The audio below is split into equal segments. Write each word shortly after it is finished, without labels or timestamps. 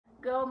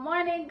Good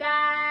morning,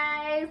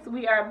 guys.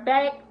 We are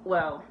back.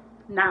 Well,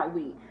 not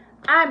we.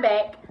 I'm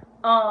back.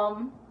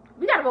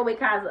 We gotta go wake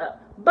Kaz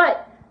up.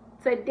 But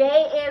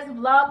today is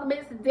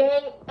Vlogmas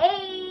day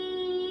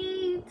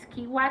 8.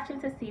 Keep watching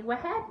to see what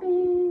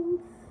happens.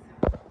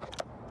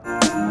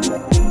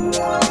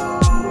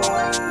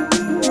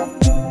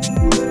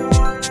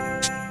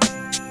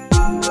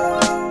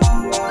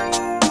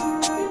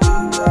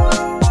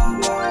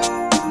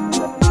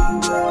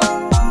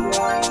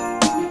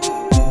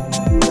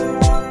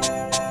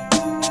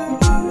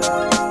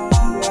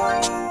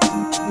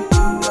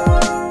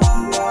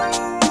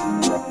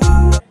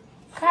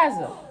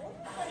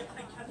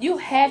 You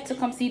have to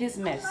come see this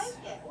mess.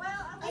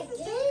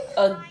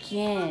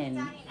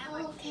 Again.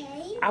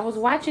 Okay. I was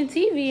watching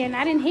TV and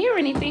I didn't hear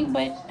anything,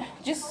 but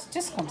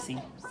just come see.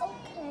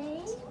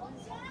 Okay.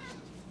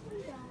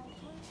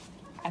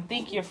 I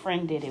think your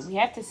friend did it. We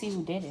have to see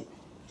who did it.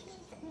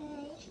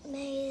 Okay.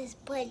 Maybe his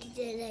buddy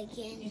did it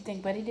again. You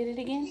think Buddy did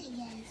it again?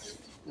 Yes.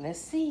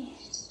 Let's see.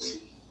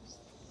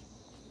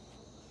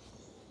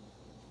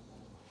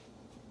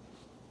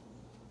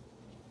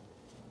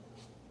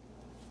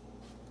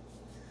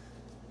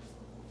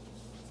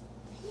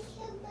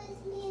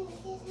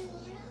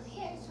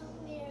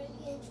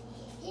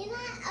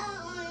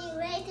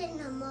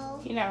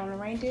 You're not on a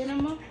reindeer no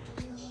more?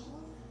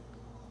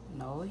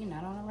 No, you're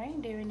not on a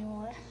reindeer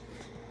anymore.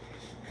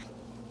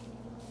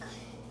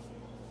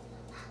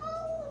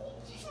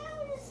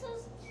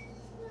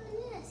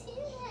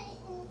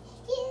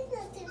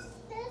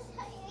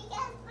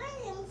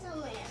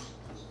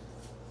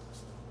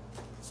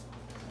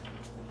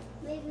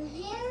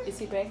 Is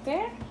he back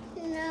there?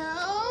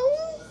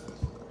 No.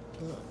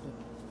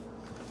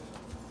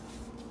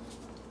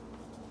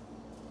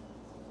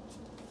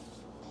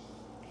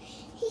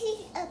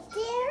 He's up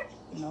there?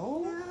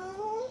 No.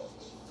 No.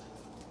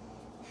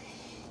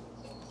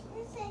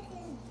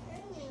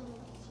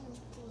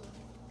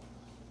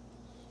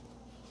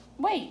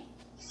 Wait.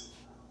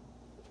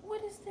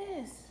 What is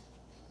this?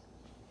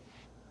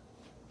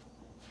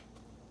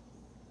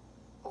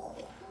 Oh.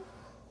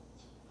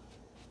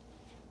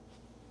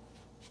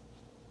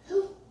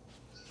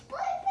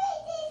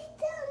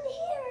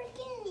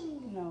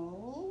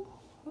 No.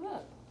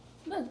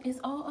 Look, it's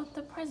all of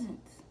the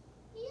presents.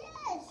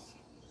 Yes.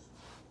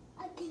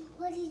 I think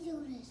what he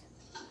do this.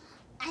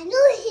 I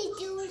knew he'd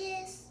do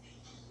this.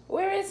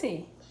 Where is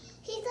he?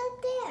 He's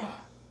up there.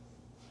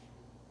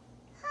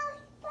 How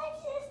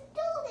Buddy just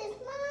do this,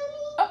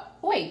 Mommy? Oh,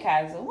 wait,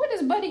 Kaiser. What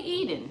is Buddy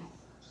eating?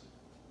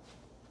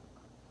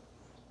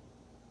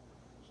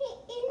 He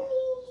eating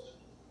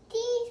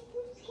these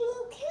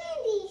blue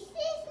candies.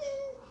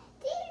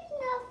 These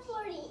not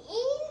for the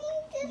eating.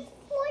 This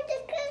for the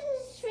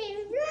Christmas tree,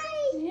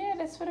 right? Yeah,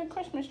 that's for the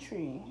Christmas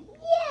tree.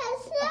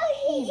 Yes. No,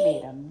 He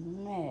made a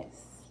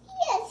mess.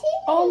 Yes, he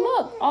Oh,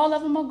 look. All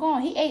of them are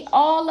gone. He ate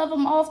all of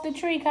them off the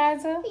tree,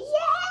 Kaiser.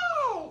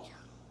 Yes.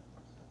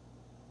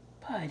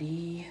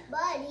 Buddy.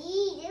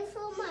 Buddy, this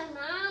for my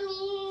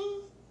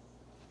mommy.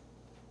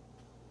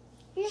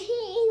 He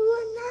eating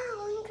one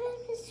now on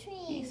Christmas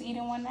tree. He's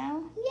eating one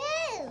now?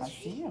 I Yes.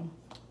 see him.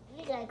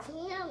 We gotta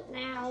clean up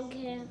now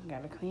again.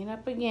 Gotta clean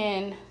up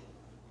again.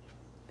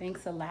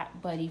 Thanks a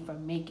lot, Buddy, for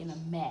making a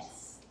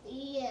mess.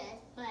 Yes,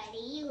 Buddy,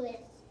 you was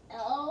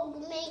all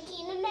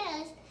making a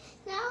mess.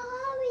 Now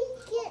how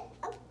we get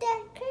up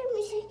that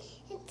Christmas tree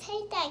and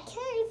take that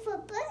candy for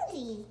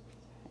Buddy?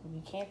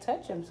 We can't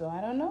touch him, so I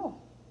don't know.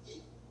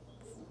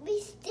 We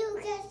still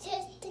got to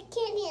touch the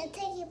candy and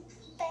take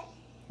it back.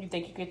 You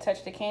think you could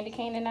touch the candy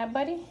cane in that,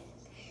 Buddy?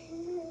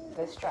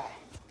 Let's try.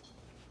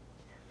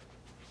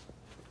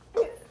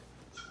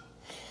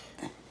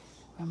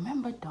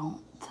 Remember,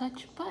 don't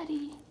touch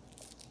Buddy.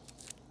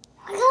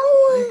 I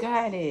got one. You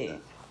got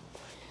it.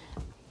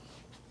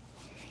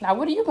 Now,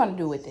 what are you going to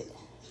do with it?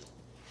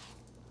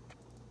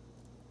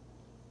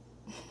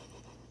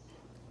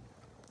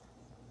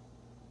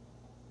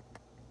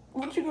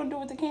 What you going to do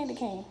with the candy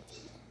cane?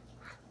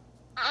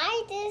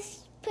 I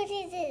just put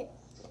it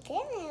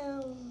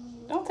down.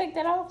 Don't take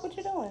that off. What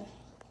you doing?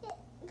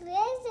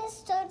 Let's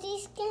just throw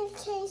these candy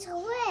canes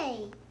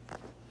away.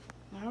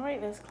 All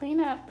right, let's clean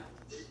up.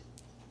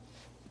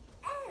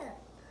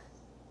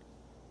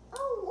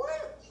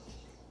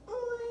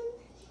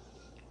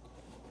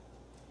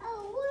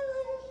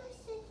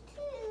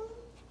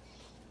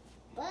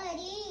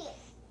 Buddy,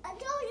 I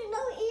told you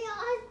no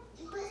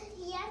eat.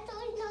 Buddy, I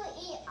told you no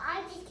eat.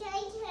 I just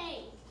can't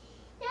clean.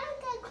 Now I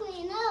gotta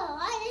clean up.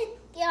 I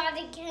just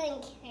gotta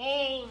clean.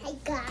 Hey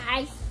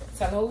guys.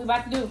 So what we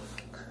about to do?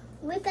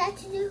 We about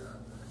to do.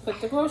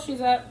 Put the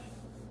groceries up.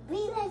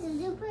 We about to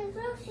do put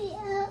grocery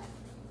up.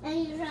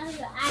 And you run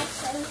your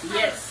ice cream.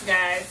 Yes,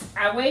 guys.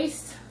 I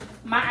waste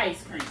my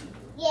ice cream.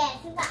 Yes,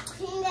 we got to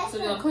clean that So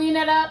we're up. going to clean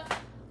that up,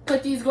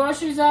 put these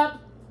groceries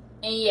up,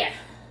 and yeah.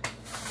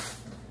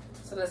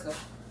 So let's go.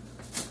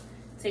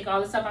 Take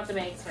all the stuff out the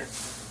bags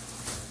first.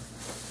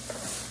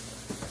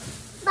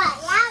 But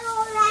y'all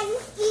don't like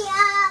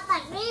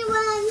the green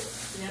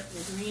ones. Yep,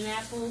 the green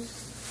apples.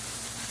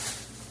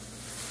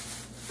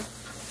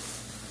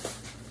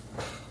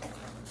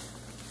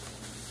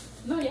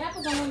 No, your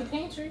apples don't go in the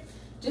pantry.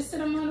 Just sit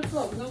them on the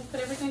floor. We're going to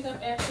put everything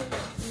up after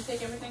you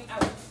take everything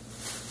out.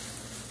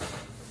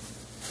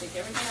 Take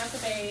everything out the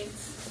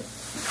bags.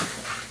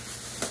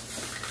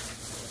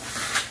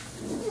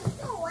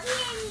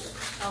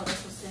 Oh,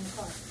 that's what's in the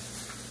car.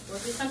 We'll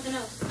do something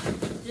else.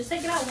 Just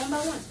take it out one by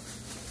one.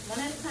 One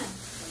at a time.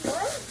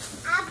 One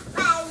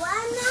by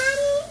one,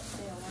 Mommy?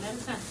 Yeah, one at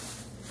a time.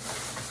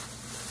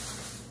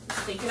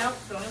 Take it out,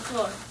 throw it on the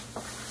floor.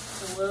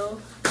 So we'll...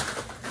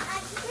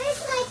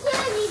 There's my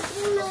candy, do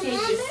you Okay,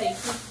 remember? just take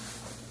it.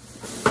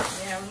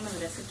 Yeah, I remember.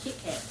 That's a Kit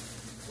Kat.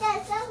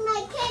 Yes, that's my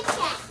Kit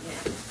Kat.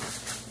 Yeah.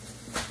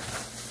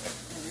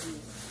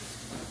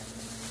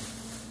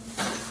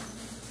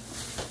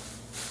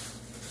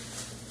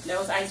 That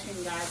was ice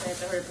cream, guys. I had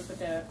to hurry up and put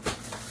that up.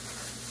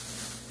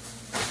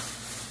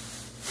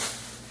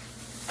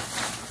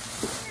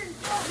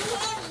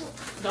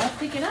 Don't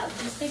pick it up.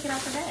 Just take it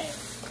out the bag.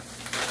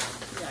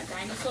 You got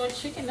dinosaur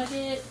chicken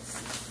nuggets.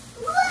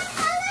 Look, I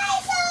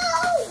like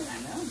those. I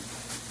know.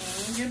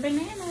 And your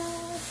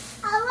bananas.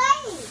 I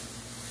like.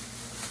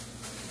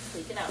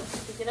 Pick it up.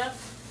 Pick it up.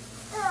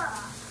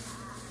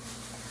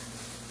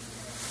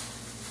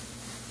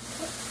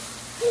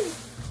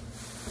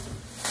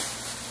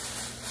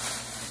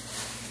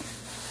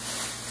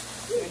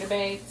 Here are the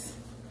bags.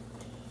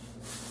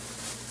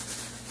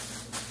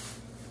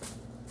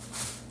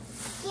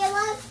 Get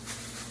one.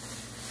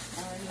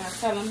 Alright, now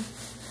tell them.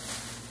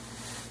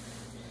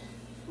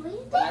 What is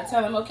Now that?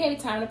 tell them, okay,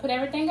 time to put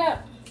everything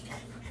up.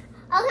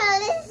 Okay,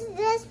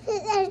 let's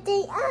put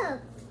everything up.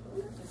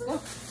 Let's go.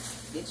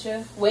 Get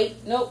your,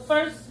 wait, no,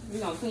 first, we're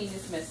going to clean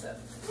this mess up.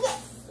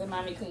 Yes. Let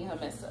mommy clean her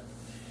mess up.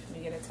 Let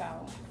me get a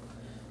towel.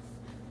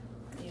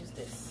 Use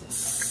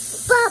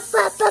this.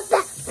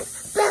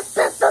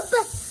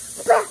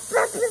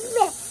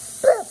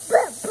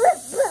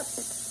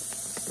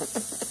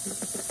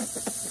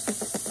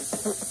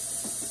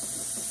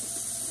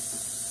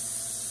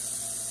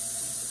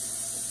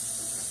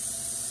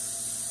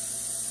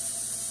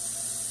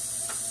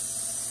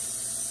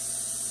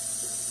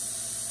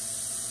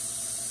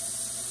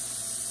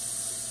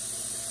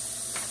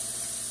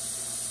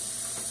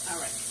 All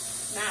right.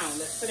 Now,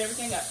 let's put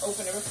everything up.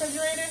 Open the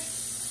refrigerator.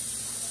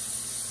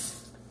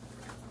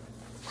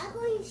 I'm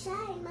going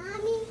inside,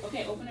 Mommy.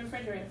 Okay, open the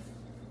refrigerator.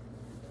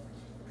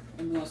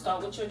 And we're going to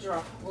start with your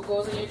drawer. What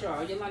goes in your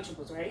drawer? Your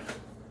Lunchables, right?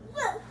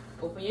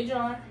 Open your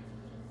drawer.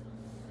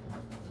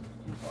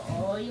 And put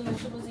all your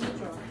Lunchables in your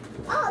drawer.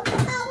 Oh,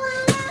 there's that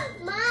one left,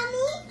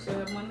 Mommy. So you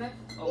have one left?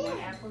 Oh, one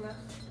apple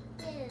left?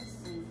 Yes.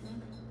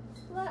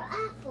 Mm-hmm. What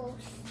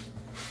apples?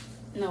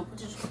 No, put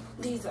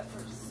these up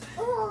first.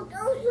 Oh,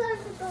 those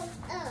ones are both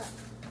up.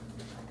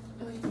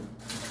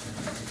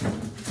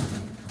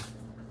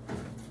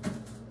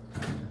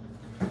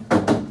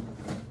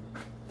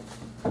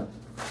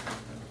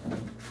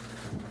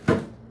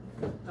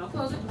 Don't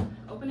close it.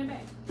 Open it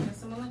back. Get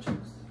some more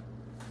Lunchables.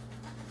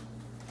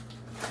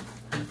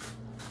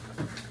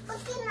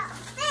 Looking up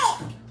thick.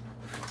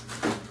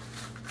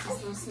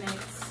 Some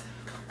snacks.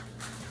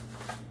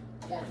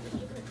 Yeah.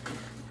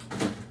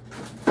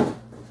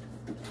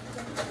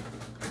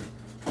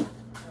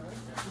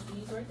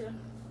 These right there.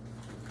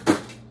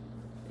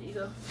 There you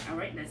go. All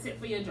right, that's it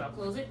for your drawer.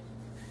 Close it.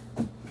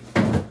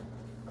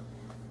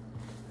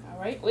 All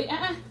right. Wait,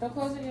 don't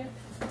close it yet.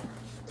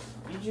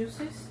 Your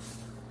juices.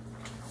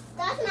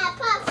 That's my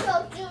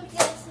popsicle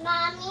juices,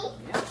 Mommy.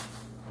 Yeah.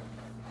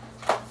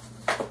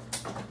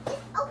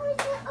 Open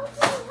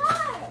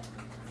hard.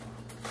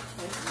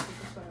 Wait, let me get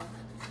this one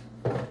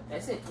off.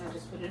 That's it. Now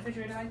just put it in the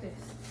refrigerator like this.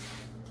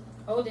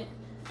 Hold it.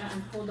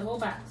 Hold the whole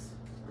box.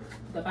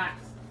 The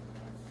box.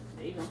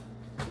 There you go.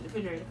 In the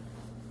refrigerator.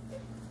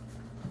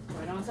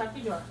 Right on top of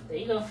your drawer. There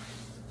you go.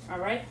 All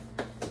right.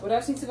 What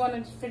else needs to go in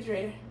the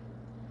refrigerator?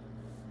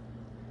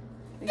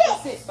 I think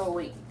that's it. Oh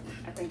wait.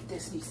 I think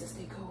this needs to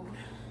stay cold.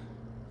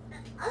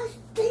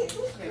 Okay.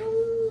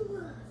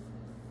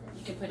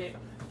 You can put it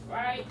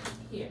right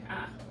here.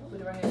 Put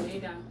it right here. Lay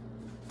it down.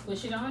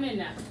 Push it on in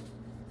now.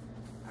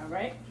 All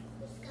right.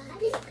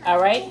 All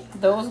right.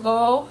 Those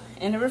go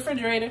in the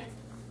refrigerator.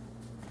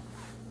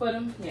 Put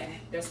them. Yeah,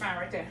 that's fine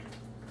right there.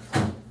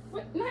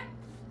 What? Not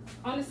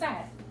on the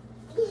side.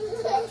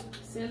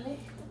 Silly.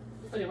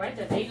 Put it right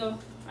there. There you go.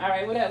 All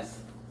right. What else?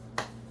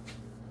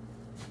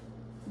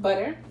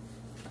 Butter.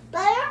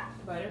 Butter?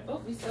 Butter.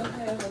 Oh, we still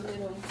have a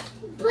little.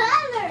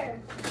 Butter.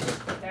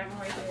 Put that one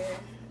right there.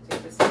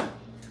 Take this out.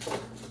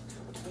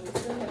 And we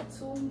still have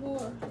 2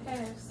 more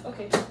halves.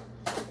 Okay.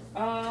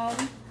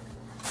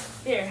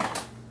 Here.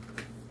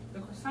 The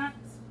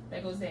croissants.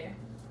 That goes there.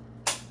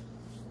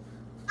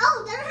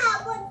 Oh, there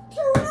have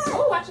 2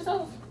 more. Oh, watch your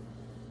toes.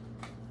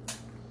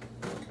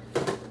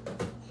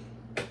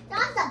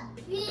 That's a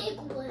big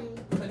one.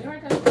 Put it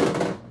right there.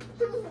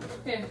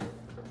 Here.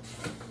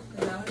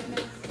 Put that one in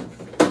there.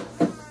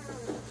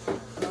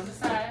 Put it on the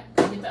side.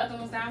 Get the other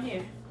ones down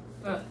here.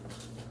 Look.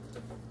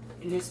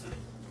 And this one.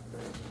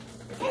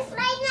 It's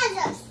my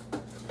nose.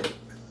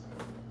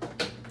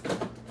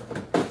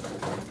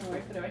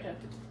 Alright, put it right there.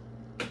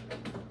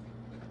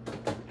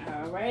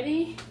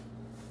 Alrighty.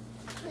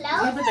 We're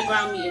gonna put the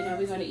ground meat in there.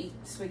 We're gonna eat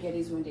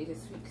spaghettis one day this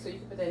week. So you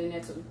can put that in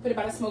there too. Put it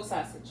by the smoked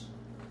sausage.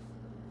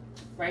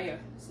 Right here.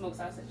 Smoked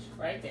sausage.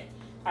 Right there.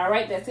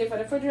 Alright, that's it for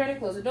the refrigerator.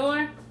 Close the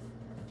door.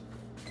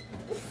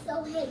 It's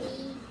so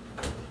heavy.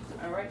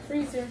 Alright,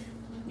 freezer.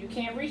 You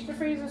can't reach the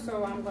freezer,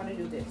 so I'm gonna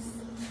do this.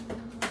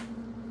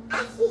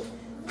 Actually,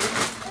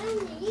 I'm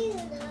gonna use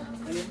it.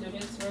 Let me do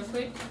this real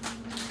quick.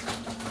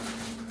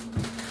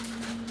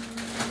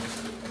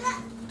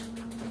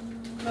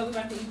 No, we're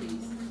about to eat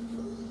these.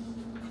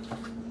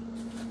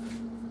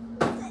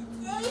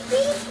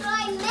 These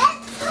are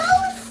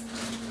Mentos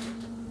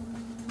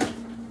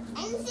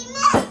and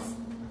cement.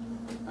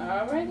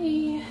 Alrighty.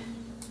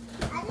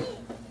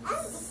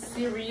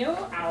 Cereal,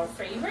 our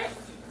favorite.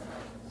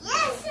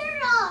 Yes,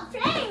 cereal,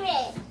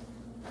 favorite.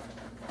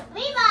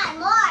 We bought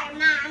more,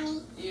 Mommy.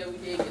 Yeah, we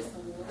did get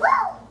some more. Woo!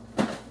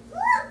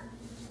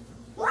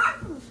 Woo!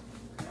 Woo!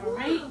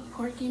 Alright,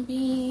 pork and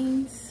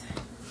beans.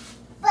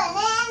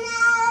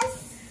 Bananas.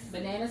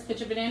 Bananas, put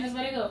your bananas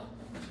where they go.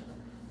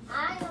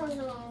 I don't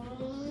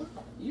know.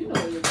 You know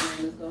where your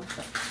bananas go.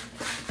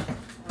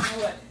 I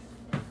know what.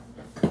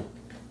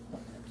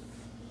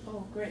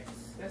 Oh, grits.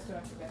 That's what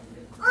I forgot to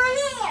do. On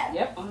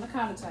here. Yep, on the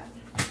countertop.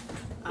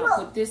 I'll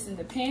put this in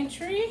the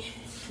pantry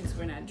since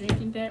we're not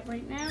drinking that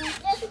right now.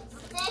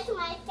 That's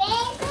my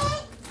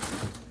favorite.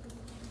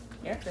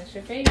 Yep, that's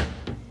your favorite.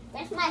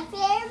 That's my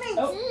favorite.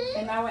 Oh,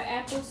 and our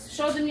apples.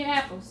 Show them your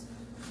apples.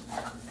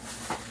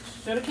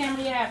 Show the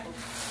camera your apples.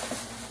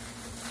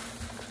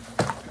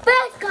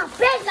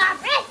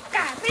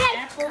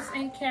 Apples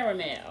and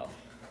caramel.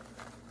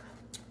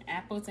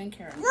 Apples and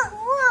caramel. Look,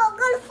 we're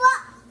gonna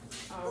fall.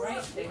 All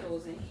right, that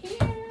goes in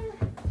here.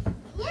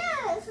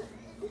 Yes.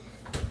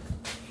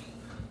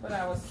 Put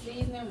our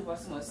seasoning. We bought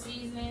some more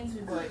seasonings.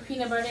 We bought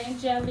peanut butter and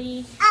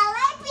jelly. I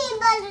like peanut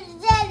butter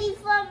jelly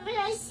from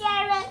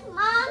Sarah's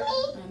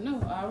mommy. I know.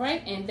 All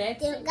right, and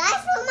that's You it. guys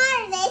for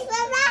my days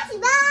for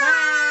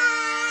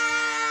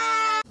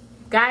Bye.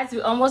 Guys,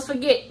 we almost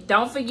forget.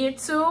 Don't forget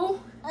to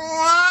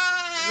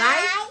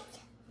Like,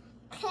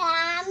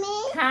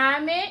 comment,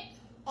 comment,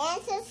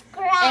 and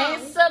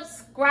and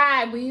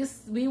subscribe. We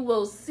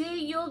will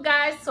see you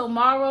guys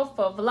tomorrow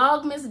for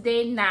Vlogmas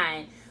Day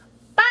 9.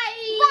 Bye.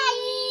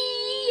 Bye.